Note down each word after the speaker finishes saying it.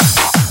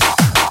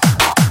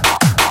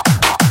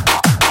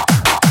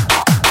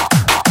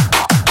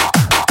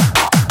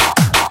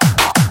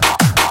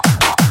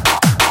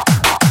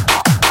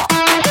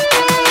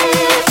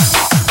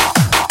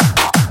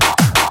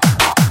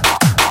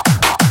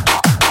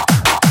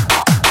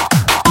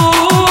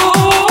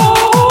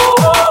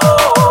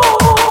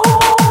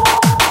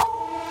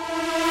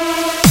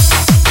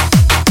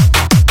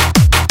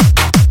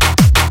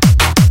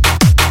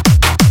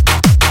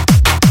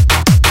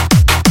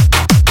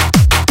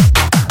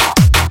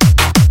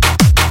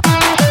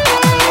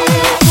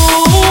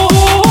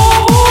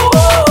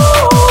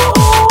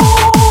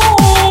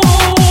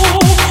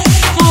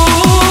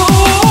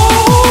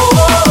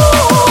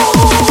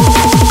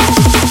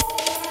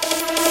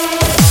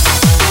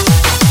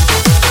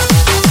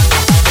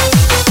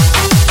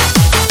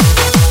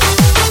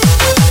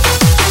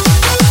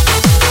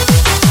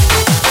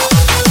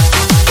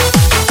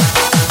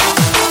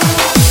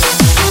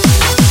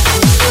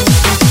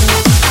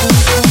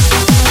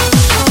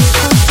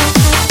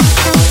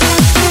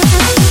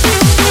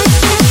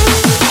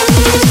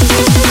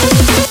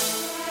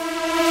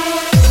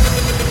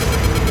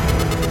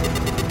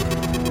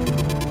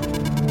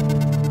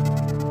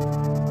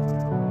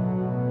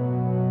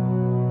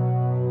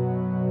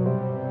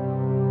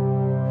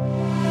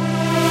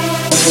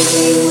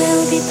Everything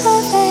will be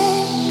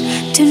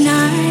perfect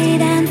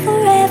tonight and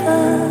forever.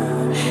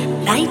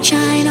 Light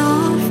shine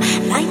on,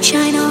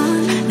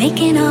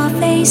 making our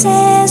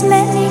faces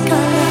many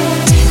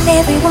colors.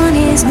 Everyone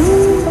is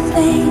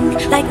moving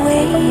like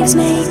waves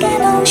make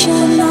an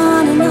ocean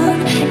on and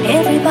on.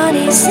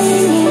 Everybody's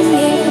singing,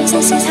 yes,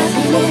 this is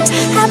happiness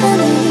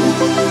happening.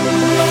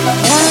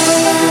 La la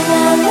la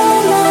la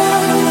la,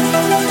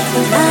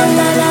 la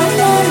la la la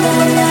la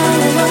la,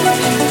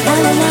 la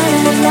la la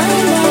la la la, la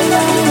la la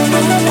la.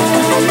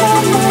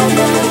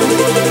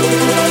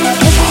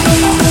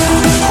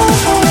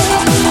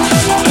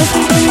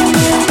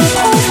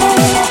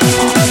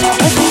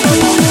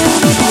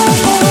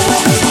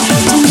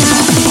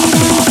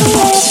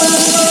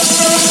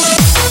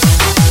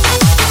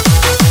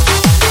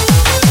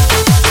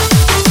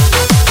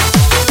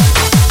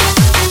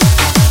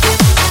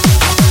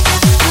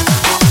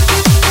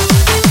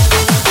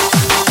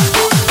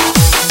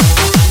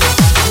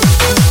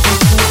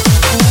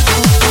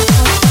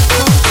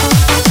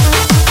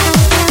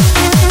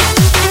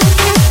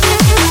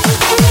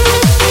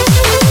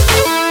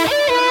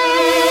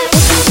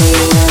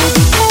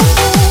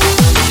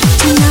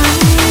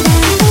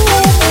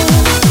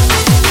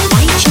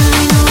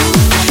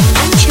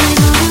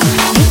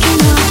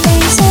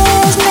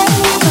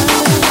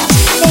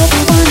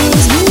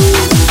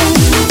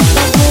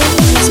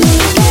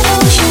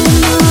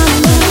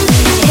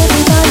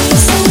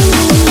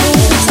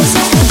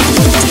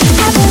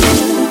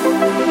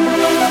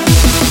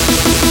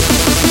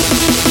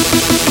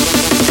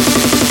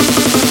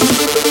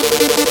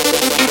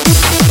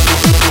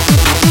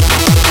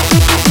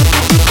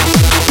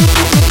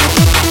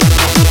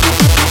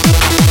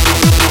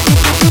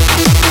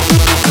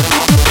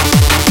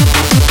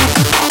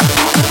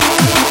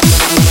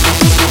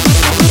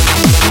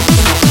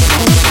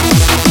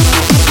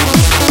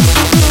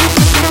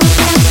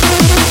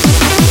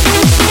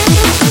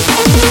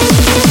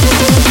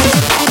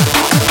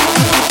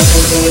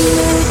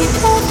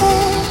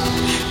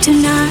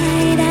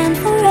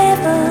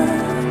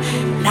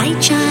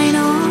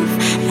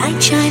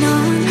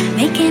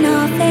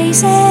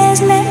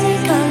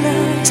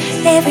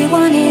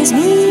 Everyone is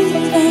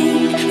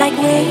moving like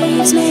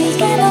waves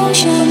make an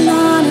ocean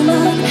on and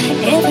on.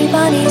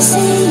 Everybody's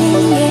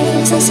singing,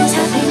 yes, this is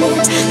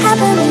happiness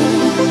happening.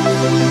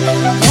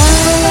 La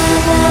la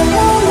la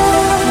la la,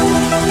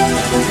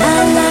 la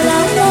la la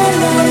la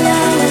la la,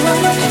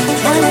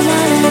 la la la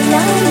la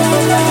la la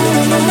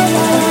la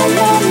la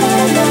la.